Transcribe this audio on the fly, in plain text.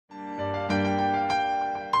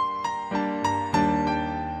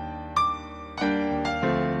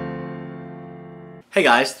Hey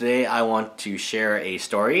guys, today I want to share a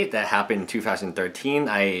story that happened in 2013.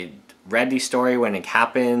 I read the story when it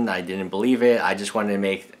happened. I didn't believe it. I just wanted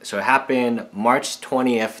to so it happened March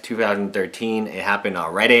 20th, 2013. It happened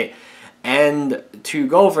on Reddit. And to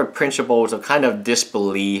go over principles of kind of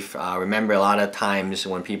disbelief, remember a lot of times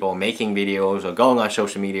when people are making videos or going on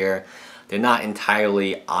social media, they're not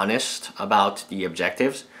entirely honest about the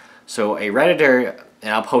objectives. So a Redditor,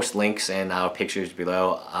 and I'll post links and pictures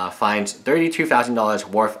below, finds $32,000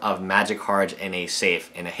 worth of magic cards in a safe,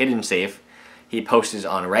 in a hidden safe. He posts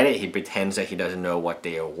on Reddit. He pretends that he doesn't know what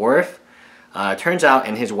they are worth. Turns out,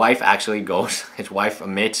 and his wife actually goes, his wife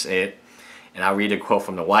admits it, and I'll read a quote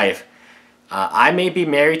from the wife. I may be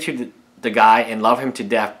married to the guy and love him to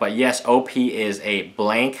death, but yes, OP is a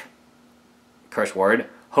blank, curse word.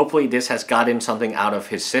 Hopefully this has gotten something out of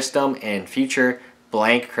his system, and future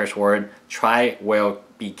blank, curse word, try will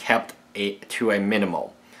be kept to a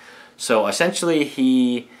minimal. So essentially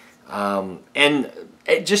he, and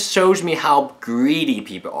it just shows me how greedy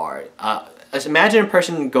people are. Imagine a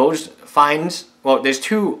person finds, well, there's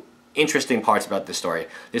two interesting parts about this story.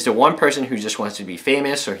 There's the one person who just wants to be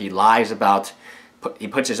famous, or he lies about, he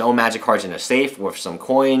puts his own magic cards in a safe with some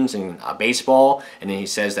coins and a baseball, and then he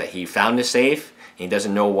says that he found the safe, and he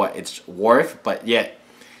doesn't know what it's worth, but yet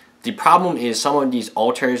the problem is some of these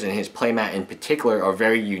altars and his playmat in particular are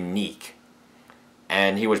very unique.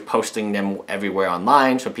 And he was posting them everywhere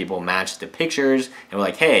online so people matched the pictures and were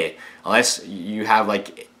like, hey, unless you have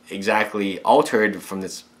like exactly altered from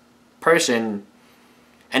this person.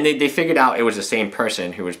 And they figured out it was the same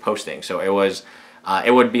person who was posting. So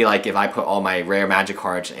it would be like if I put all my rare magic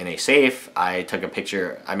cards in a safe, I took a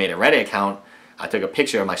picture, I made a Reddit account, I took a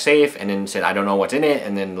picture of my safe and then said I don't know what's in it,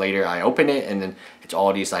 and then later I open it and then it's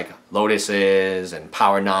all these like Lotuses and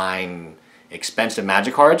Power 9 expensive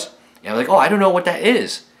magic cards, and I'm like, oh, I don't know what that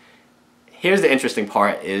is. Here's the interesting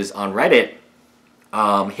part is on Reddit,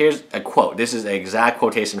 here's a quote. This is an exact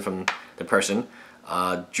quotation from the person.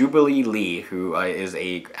 Jubilee Lee, who is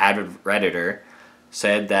a avid Redditor,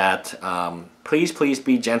 said that please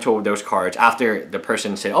be gentle with those cards, after the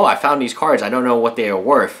person said, oh, I found these cards, I don't know what they are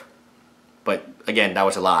worth. But again, that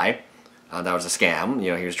was a lie. That was a scam.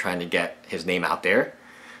 You know, he was trying to get his name out there.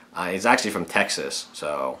 He's actually from Texas,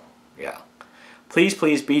 so yeah. Please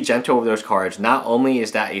be gentle with those cards. Not only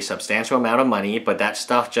is that a substantial amount of money, but that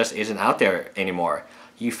stuff just isn't out there anymore.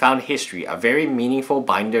 You found history, a very meaningful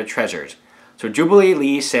binder of treasures. So Jubilee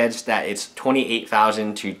Lee says that it's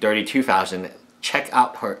 $28,000 to $32,000. Check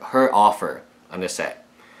out her offer on this set.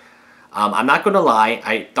 I'm not going to lie,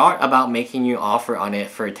 I thought about making you an offer on it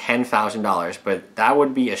for $10,000, but that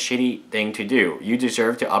would be a shitty thing to do. You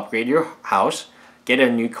deserve to upgrade your house, get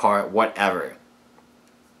a new car, whatever.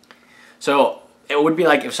 So it would be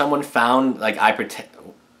like if someone found, like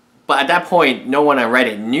but at that point, no one on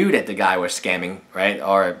Reddit knew that the guy was scamming, right?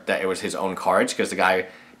 Or that it was his own cards, because the guy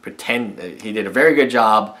he did a very good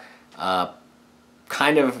job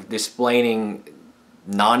kind of displaying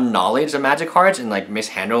non-knowledge of magic cards and like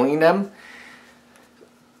mishandling them.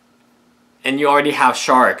 And you already have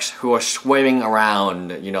sharks who are swimming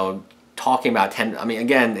around, you know, talking about I mean,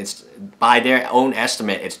 again, it's by their own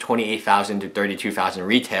estimate, it's $28,000 to $32,000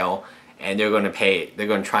 retail, and they're going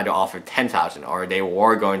to try to offer $10,000, or they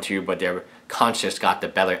were going to, but their conscience got the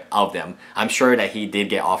better of them. I'm sure that he did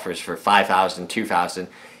get offers for $5,000, $2,000,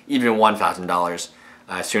 even $1,000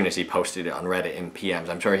 as soon as he posted it on Reddit in PMs.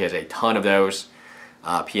 I'm sure he has a ton of those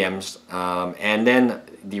PMs. And then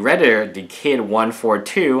the Redditor, the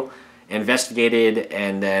Kid142, investigated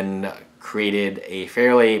and then created a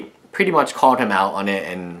pretty much called him out on it,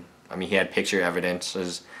 and I mean, he had picture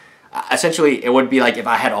evidences. Essentially, it would be like if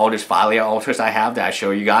I had all these Filia altars I have that I show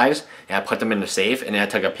you guys, and I put them in the safe, and then I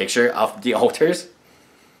took a picture of the altars.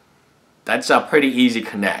 That's a pretty easy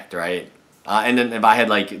connect, right? And then if I had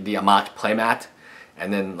like the Amat playmat,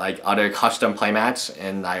 and then like other custom playmats,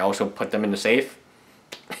 and I also put them in the safe,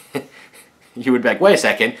 you would be like, wait a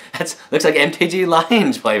second, that looks like MTG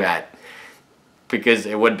Lions playmat. Because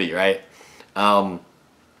it would be, right? So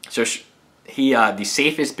the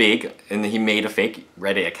safe is big, and he made a fake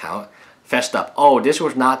Reddit account. Fessed up, oh, this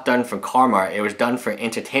was not done for karma, it was done for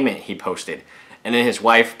entertainment, he posted. And then his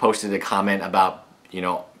wife posted a comment about, you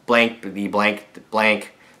know, blank that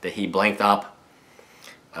he blanked up.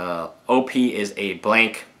 OP is a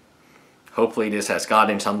blank. Hopefully this has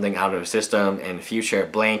gotten something out of the system, and future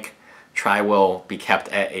blank try will be kept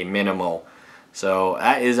at a minimal. So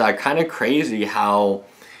that is kind of crazy how,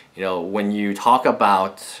 you know, when you talk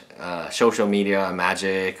about social media,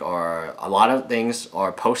 magic, or a lot of things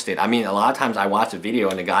are posted. I mean, a lot of times I watch a video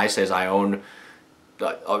and the guy says I own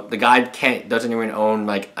the guy doesn't even own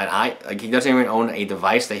like he doesn't even own a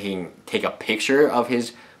device that he can take a picture of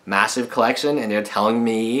his massive collection, and they're telling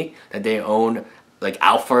me that they own like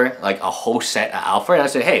Alpha, like a whole set of Alpha. And I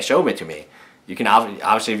said, hey, show it to me. You can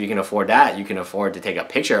obviously, if you can afford that, you can afford to take a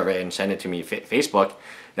picture of it and send it to me Facebook.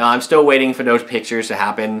 Now I'm still waiting for those pictures to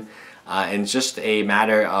happen, and it's just a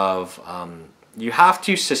matter of you have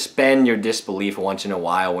to suspend your disbelief once in a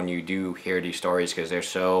while when you do hear these stories, because they're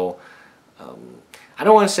so I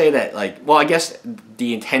don't want to say that, like, well, I guess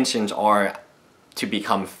the intentions are to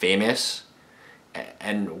become famous,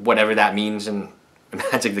 and whatever that means in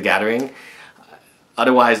Magic the Gathering.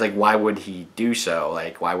 Otherwise, like, why would he do so?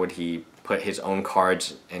 Like, why would he put his own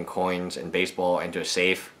cards and coins and baseball into a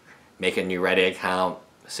safe, make a new Reddit account,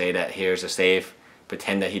 say that here's a safe,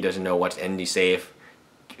 pretend that he doesn't know what's in the safe,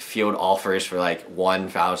 field offers for like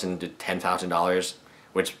 $1,000 to $10,000,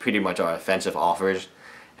 which pretty much are offensive offers,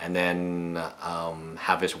 and then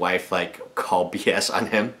have his wife like call BS on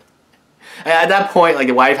him. And at that point, like,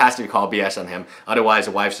 the wife has to call BS on him, otherwise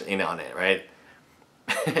the wife's in on it, right?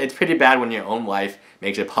 It's pretty bad when your own wife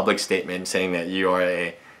makes a public statement saying that you are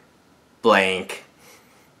a blank.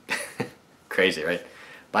 Crazy, right?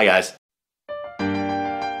 Bye, guys.